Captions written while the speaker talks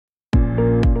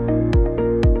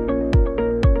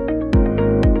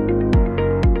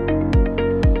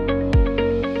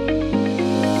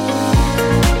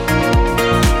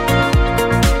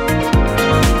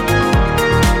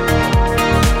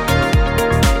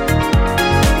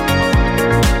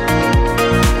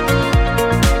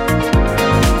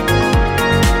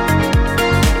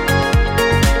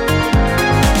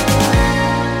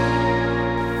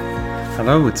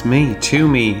Hello, it's me,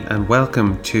 Toomey, and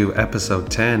welcome to episode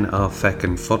 10 of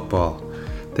Feckin Football.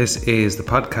 This is the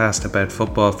podcast about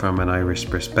football from an Irish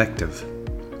perspective.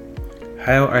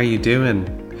 How are you doing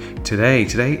today?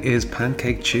 Today is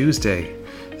Pancake Tuesday,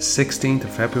 16th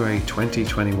of February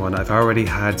 2021. I've already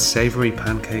had savoury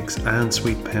pancakes and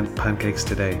sweet pancakes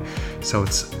today, so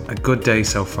it's a good day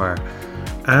so far.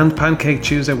 And Pancake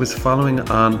Tuesday was following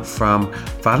on from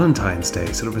Valentine's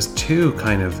Day, so there was two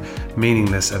kind of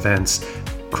meaningless events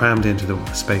crammed into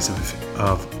the space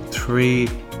of 3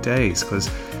 days, because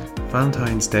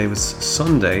Valentine's Day was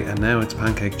Sunday and now it's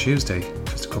Pancake Tuesday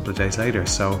just a couple of days later.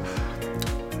 So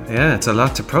yeah, it's a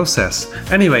lot to process.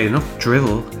 Anyway, enough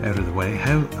drivel out of the way.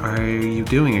 How are you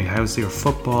doing? How's your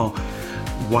football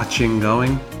watching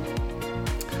going?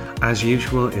 As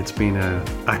usual, it's been an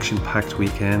action-packed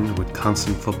weekend with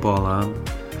constant football on,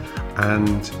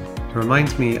 and it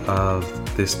reminds me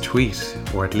of this tweet,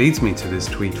 or it leads me to this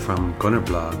tweet from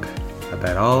Gunnerblog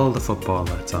about all the football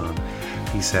that's on.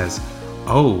 He says,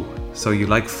 "Oh, so you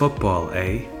like football,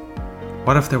 eh?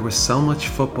 What if there was so much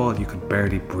football you could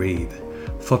barely breathe?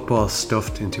 Football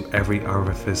stuffed into every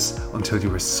orifice until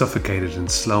you were suffocated in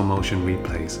slow-motion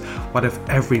replays. What if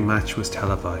every match was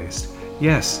televised?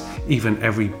 Yes, even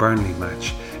every Burnley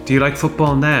match. Do you like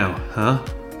football now, huh?"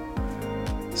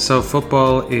 So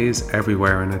football is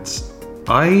everywhere, and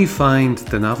I find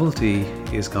the novelty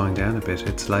is going down a bit.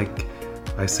 It's like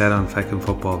I said on Feckin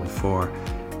Football before,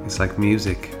 it's like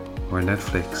music or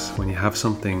Netflix. When you have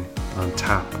something on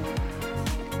tap,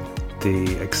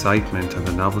 the excitement and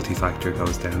the novelty factor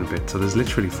goes down a bit. So there's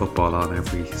literally football on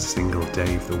every single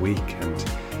day of the week, and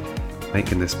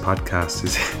making this podcast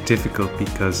is difficult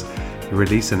because you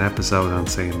release an episode on,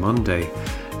 say, Monday,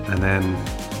 and then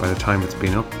by the time it's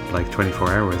been up like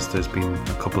 24 hours, there's been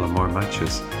a couple of more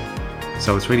matches.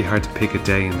 So it's really hard to pick a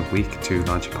day in the week to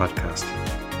launch a podcast.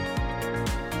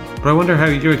 But I wonder how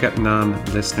you're getting on,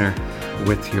 listener,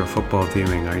 with your football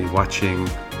viewing. Are you watching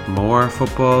more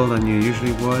football than you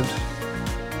usually would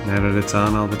now that it's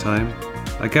on all the time?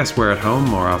 I guess we're at home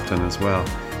more often as well.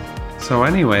 So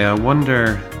anyway, I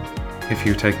wonder if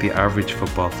you take the average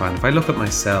football fan. If I look at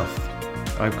myself,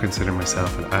 I consider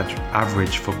myself an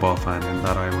average football fan in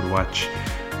that I would watch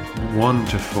 1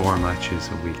 to 4 matches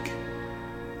a week.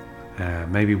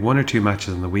 Maybe 1 or 2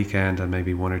 matches on the weekend, and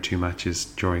maybe 1 or 2 matches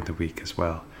during the week as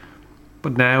well.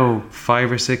 But now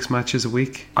 5 or 6 matches a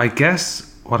week. I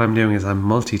guess what I'm doing is I'm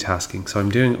multitasking. So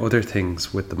I'm doing other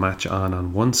things with the match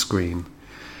on one screen,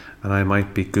 and I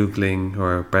might be Googling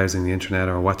or browsing the internet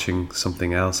or watching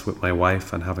something else with my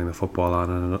wife and having the football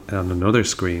on another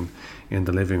screen in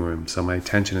the living room. So my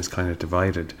attention is kind of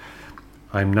divided.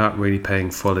 I'm not really paying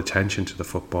full attention to the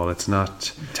football. It's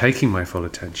not taking my full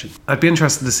attention. I'd be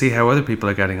interested to see how other people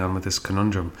are getting on with this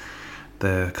conundrum.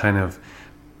 The kind of,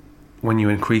 when you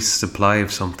increase supply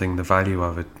of something, the value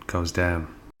of it goes down.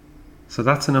 So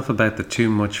that's enough about the too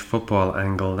much football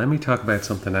angle. Let me talk about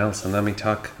something else, and let me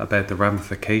talk about the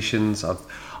ramifications of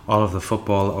all of the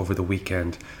football over the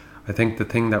weekend. I think the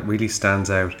thing that really stands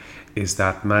out is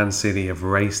that Man City have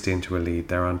raced into a lead.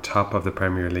 They're on top of the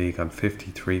Premier League on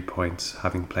 53 points,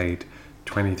 having played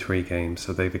 23 games.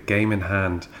 So they've a game in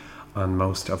hand on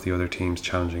most of the other teams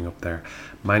challenging up there.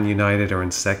 Man United are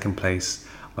in second place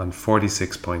on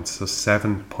 46 points, so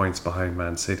 7 points behind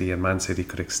Man City, and Man City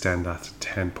could extend that to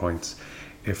 10 points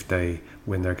if they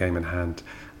win their game in hand.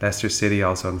 Leicester City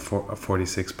also on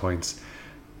 46 points,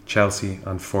 Chelsea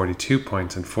on 42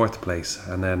 points in fourth place,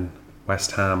 and then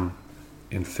West Ham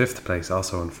in fifth place,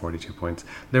 also on 42 points.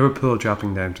 Liverpool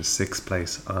dropping down to sixth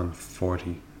place on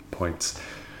 40 points.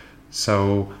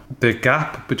 So the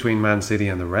gap between Man City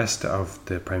and the rest of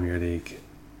the Premier League,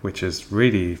 which is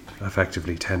really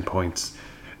effectively 10 points,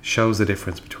 shows the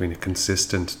difference between a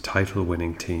consistent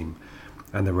title-winning team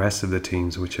and the rest of the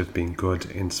teams, which have been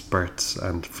good in spurts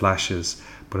and flashes,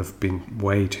 but have been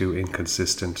way too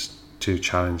inconsistent to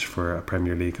challenge for a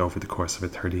Premier League over the course of a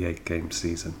 38-game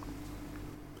season.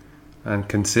 And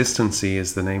consistency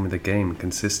is the name of the game.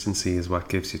 Consistency is what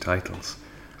gives you titles.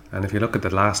 And if you look at the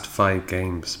last 5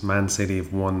 games, Man City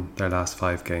have won their last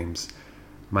 5 games.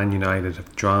 Man United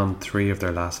have drawn 3 of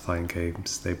their last 5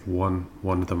 games. They've won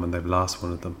 1 of them and they've lost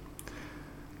 1 of them.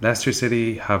 Leicester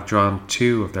City have drawn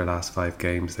 2 of their last 5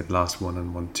 games. They've lost 1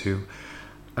 and won 2.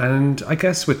 And I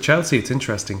guess with Chelsea, it's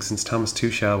interesting. Since Thomas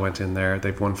Tuchel went in there,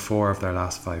 they've won 4 of their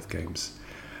last 5 games.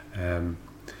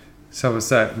 So it's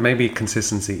that maybe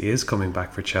consistency is coming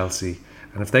back for Chelsea.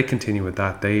 And if they continue with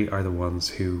that, they are the ones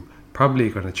who probably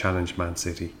are going to challenge Man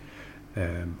City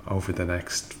over the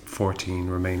next 14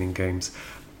 remaining games.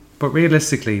 But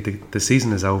realistically, the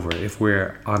season is over. If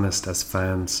we're honest as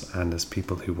fans and as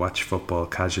people who watch football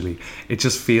casually, it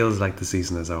just feels like the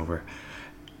season is over.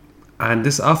 And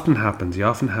this often happens. You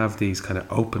often have these kind of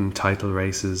open title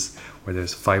races where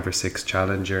there's 5 or 6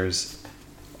 challengers.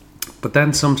 But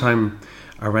then sometime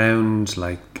around,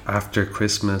 like after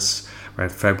Christmas,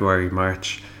 around February,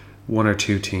 March, 1 or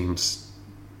 2 teams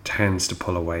tends to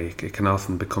pull away. It can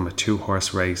often become a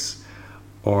 2-horse race.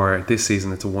 Or this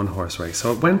season it's a 1-horse race.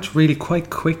 So it went really quite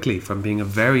quickly from being a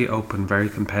very open, very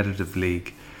competitive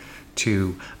league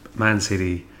to Man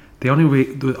City. The only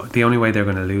way they're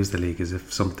going to lose the league is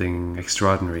if something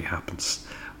extraordinary happens,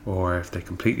 or if they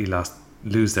completely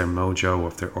lose their mojo,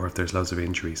 or if there's loads of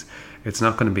injuries. It's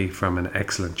not going to be from an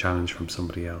excellent challenge from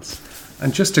somebody else.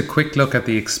 And just a quick look at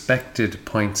the expected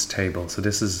points table. So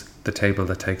this is the table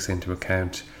that takes into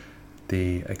account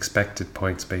the expected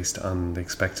points based on the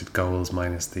expected goals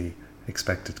minus the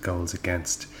expected goals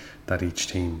against that each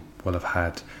team will have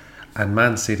had. And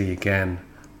Man City again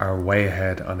are way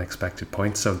ahead on expected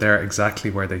points, so they're exactly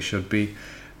where they should be.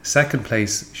 Second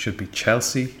place should be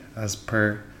Chelsea as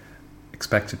per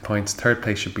expected points. Third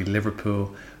place should be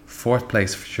Liverpool. Fourth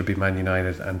place should be Man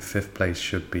United, and fifth place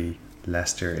should be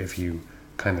Leicester if you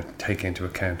kind of take into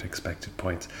account expected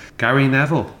points. Gary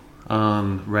Neville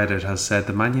on Reddit has said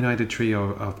the Man United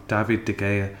trio of David De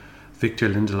Gea, Victor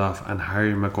Lindelof and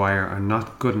Harry Maguire are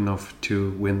not good enough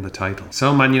to win the title.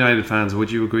 So Man United fans,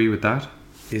 would you agree with that?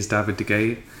 Is David De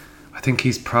Gea? I think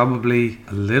he's probably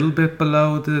a little bit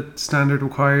below the standard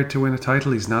required to win a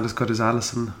title. He's not as good as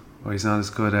Alisson, or he's not as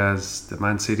good as the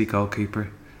Man City goalkeeper.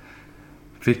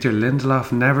 Victor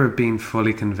Lindelof, never been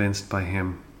fully convinced by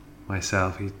him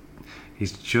myself.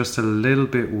 He's just a little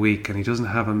bit weak and he doesn't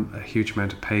have a huge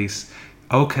amount of pace.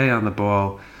 Okay on the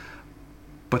ball,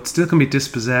 but still can be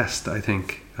dispossessed, I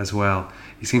think, as well.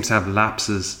 He seems to have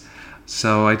lapses.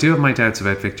 So I do have my doubts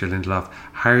about Victor Lindelof.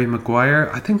 Harry Maguire,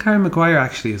 I think Harry Maguire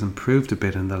actually has improved a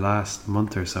bit in the last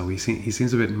month or so. He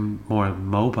seems a bit more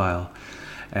mobile.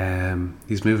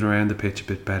 He's moving around the pitch a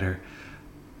bit better.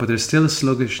 But there's still a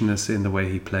sluggishness in the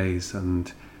way he plays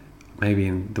and maybe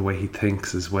in the way he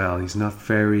thinks as well. He's not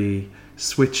very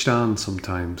switched on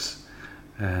sometimes.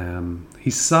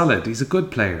 He's solid. He's a good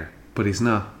player, but he's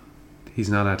not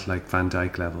at like Van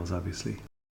Dijk levels, obviously.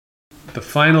 The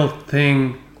final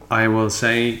thing I will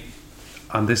say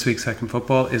on this week's Feckin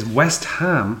Football is West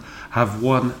Ham have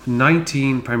won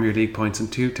 19 Premier League points in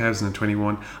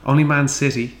 2021. Only Man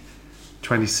City,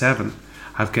 27,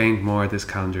 have gained more this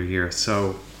calendar year.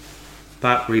 So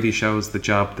that really shows the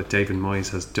job that David Moyes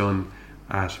has done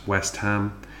at West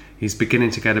Ham. He's beginning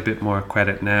to get a bit more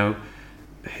credit now.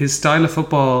 His style of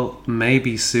football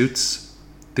maybe suits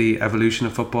the evolution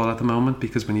of football at the moment,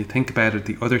 because when you think about it,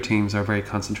 the other teams are very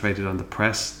concentrated on the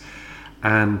press,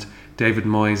 and David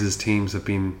Moyes' teams have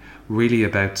been really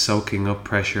about soaking up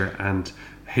pressure and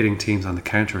hitting teams on the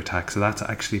counter-attack. So that's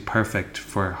actually perfect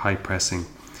for high pressing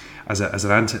as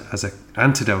an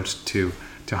antidote to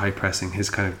high pressing, his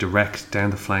kind of direct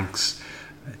down the flanks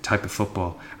type of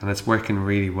football, and it's working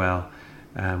really well.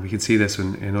 We can see this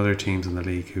in other teams in the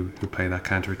league who play that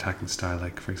counter-attacking style,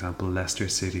 like for example Leicester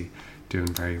City doing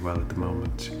very well at the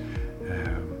moment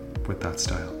with that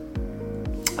style,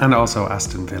 and also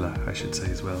Aston Villa, I should say,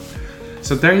 as well.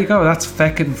 So there you go, that's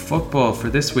Feckin Football for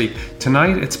this week.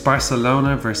 Tonight it's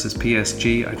Barcelona versus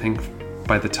PSG. I think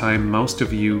by the time most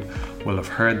of you will have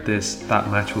heard this, that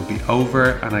match will be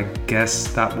over, and I guess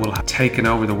that will have taken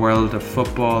over the world of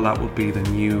football. That will be the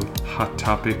new hot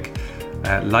topic.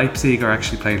 Leipzig are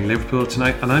actually playing Liverpool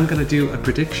tonight, and I'm going to do a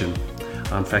prediction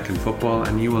on Feckin Football,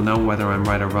 and you will know whether I'm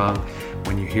right or wrong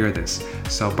when you hear this.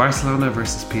 So Barcelona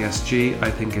versus PSG,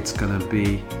 I think it's going to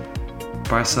be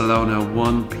Barcelona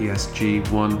 1, PSG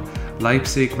 1.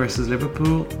 Leipzig versus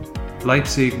Liverpool,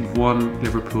 Leipzig 1,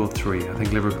 Liverpool 3. I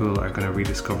think Liverpool are going to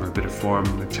rediscover a bit of form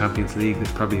in the Champions League.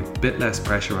 There's probably a bit less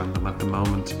pressure on them at the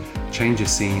moment. Change of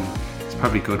scene, it's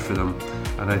probably good for them,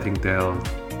 and I think they'll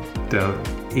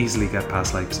easily get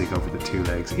past Leipzig over the 2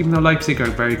 legs. Even though Leipzig are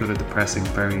very good at the pressing,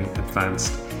 very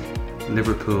advanced,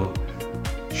 Liverpool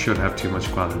should have too much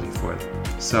quality for them.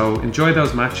 So enjoy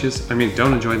those matches. I mean,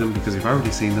 don't enjoy them because you've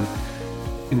already seen them.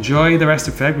 Enjoy the rest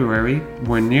of February.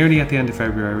 We're nearly at the end of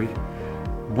February.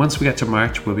 Once we get to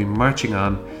March, we'll be marching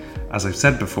on. As I've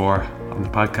said before on the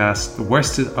podcast, the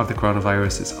worst of the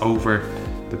coronavirus is over.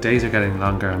 The days are getting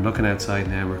longer. I'm looking outside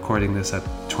now, recording this at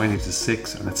 20 to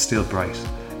 6, and it's still bright.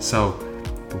 So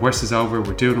the worst is over.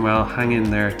 We're doing well. Hang in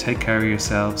there. Take care of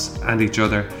yourselves and each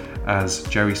other, as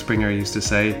Jerry Springer used to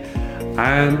say.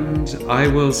 And I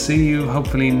will see you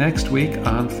hopefully next week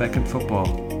on Feckin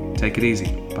Football. Take it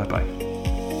easy. Bye bye.